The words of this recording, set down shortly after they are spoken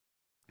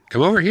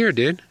Come over here,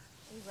 dude.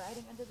 Are you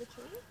riding under the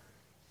tree?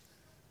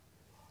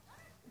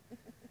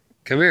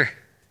 Come here.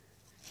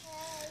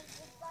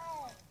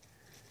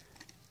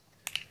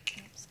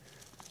 Oops.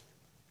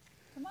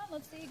 Come on,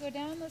 let's see you go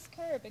down this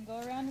curb and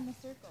go around in the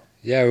circle.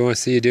 Yeah, we want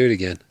to see you do it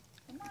again.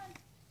 Come on.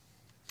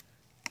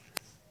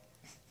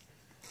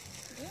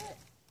 Do it.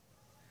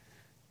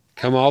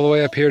 Come all the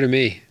way up here to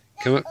me.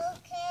 Come up.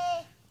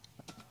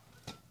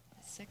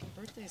 Second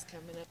birthday's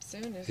coming up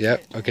soon, isn't Yep.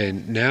 it? Okay,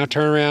 now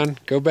turn around.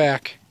 Go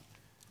back.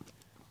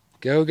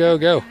 Go, go,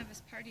 go. We're gonna have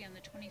his party on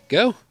the 25th.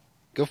 Go.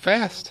 Go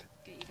fast.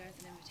 Get you guys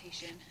an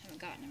invitation. I haven't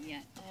gotten them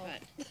yet,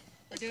 but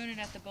we're doing it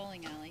at the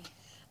bowling alley.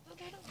 Oh,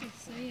 that'll be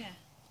So fun. yeah,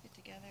 get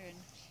together and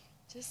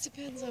Just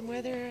depends on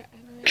whether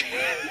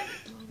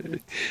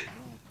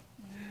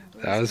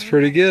That was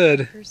pretty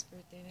good. First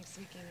birthday next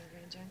weekend in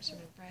Grand Junction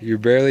on Friday. You're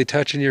barely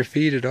touching your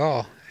feet at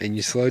all, and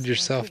you slowed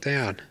yourself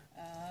down.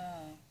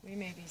 We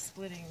may be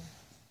splitting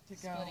to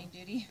go. splitting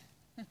duty.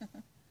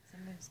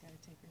 Somebody's got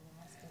to take her to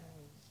the hospital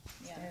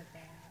and Yeah. start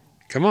back.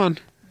 Come on.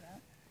 Yeah.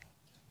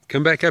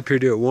 Come back up here.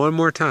 Do it one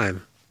more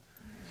time.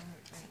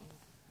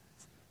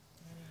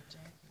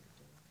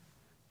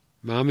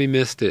 Mommy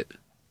missed it.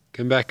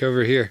 Come back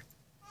over here.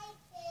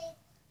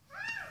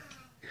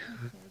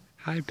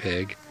 Hi,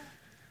 pig.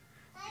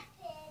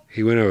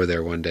 He went over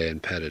there one day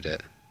and petted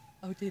it.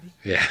 Oh, did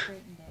he? Yeah.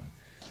 Straightened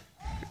it.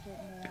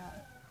 Straightened it out.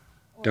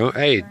 Or Don't-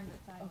 hey. turned it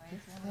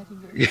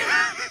sideways.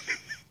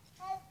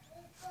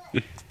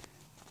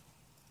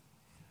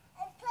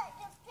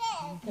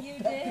 You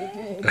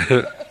did?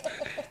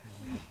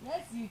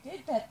 Yes, you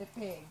did pet the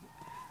pig.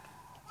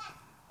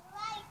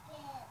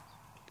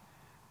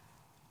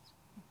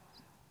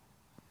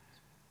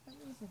 What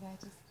is it? I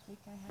just think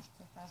I have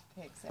to have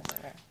pigs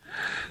everywhere.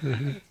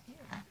 It's here.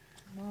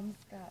 Mom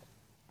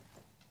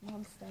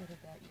started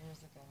that years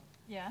ago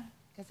Yeah.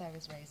 because I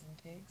was raising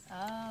pigs.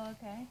 Oh,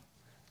 okay.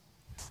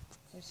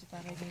 So she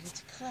thought I needed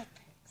to collect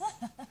pigs.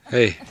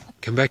 Hey,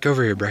 come back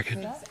over here,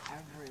 Brecken. Pigs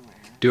everywhere.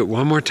 Do it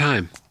one more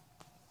time.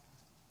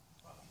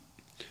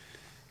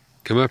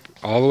 Come up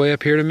all the way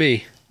up here to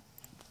me.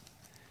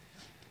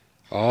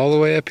 All the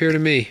way up here to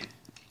me. Do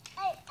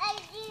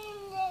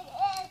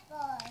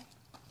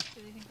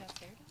they think that's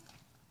fair?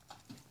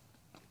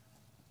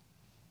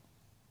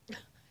 I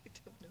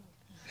don't know.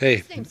 Hey,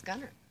 His name's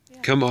Gunner.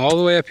 come all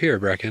the way up here,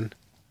 Brecken.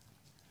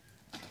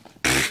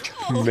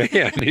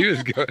 Man, he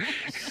was going.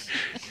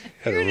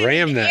 Had to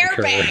ram that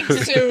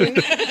curve. soon.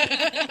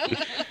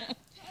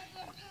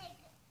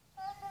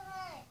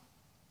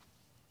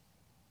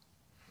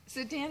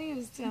 So Danny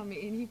was telling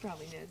me, and he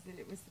probably knows, that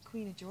it was the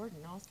Queen of Jordan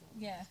also.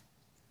 Yeah.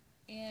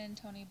 And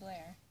Tony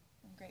Blair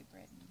from Great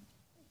Britain.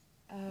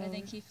 I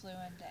think he flew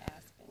into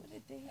Aspen. What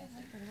did they have,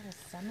 like a little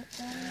summit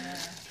down Uh, there?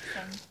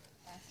 some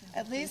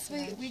At least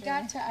we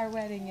got to our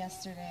wedding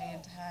yesterday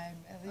in time.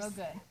 At least, Oh,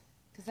 good.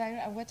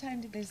 Because what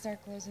time did they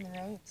start closing the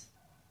roads?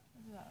 It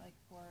was about like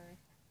 4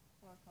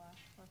 o'clock,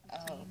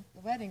 4:15. Oh,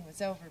 the wedding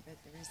was over, but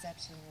the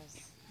reception was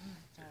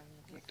time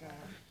to get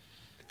going.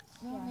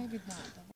 Well, maybe not.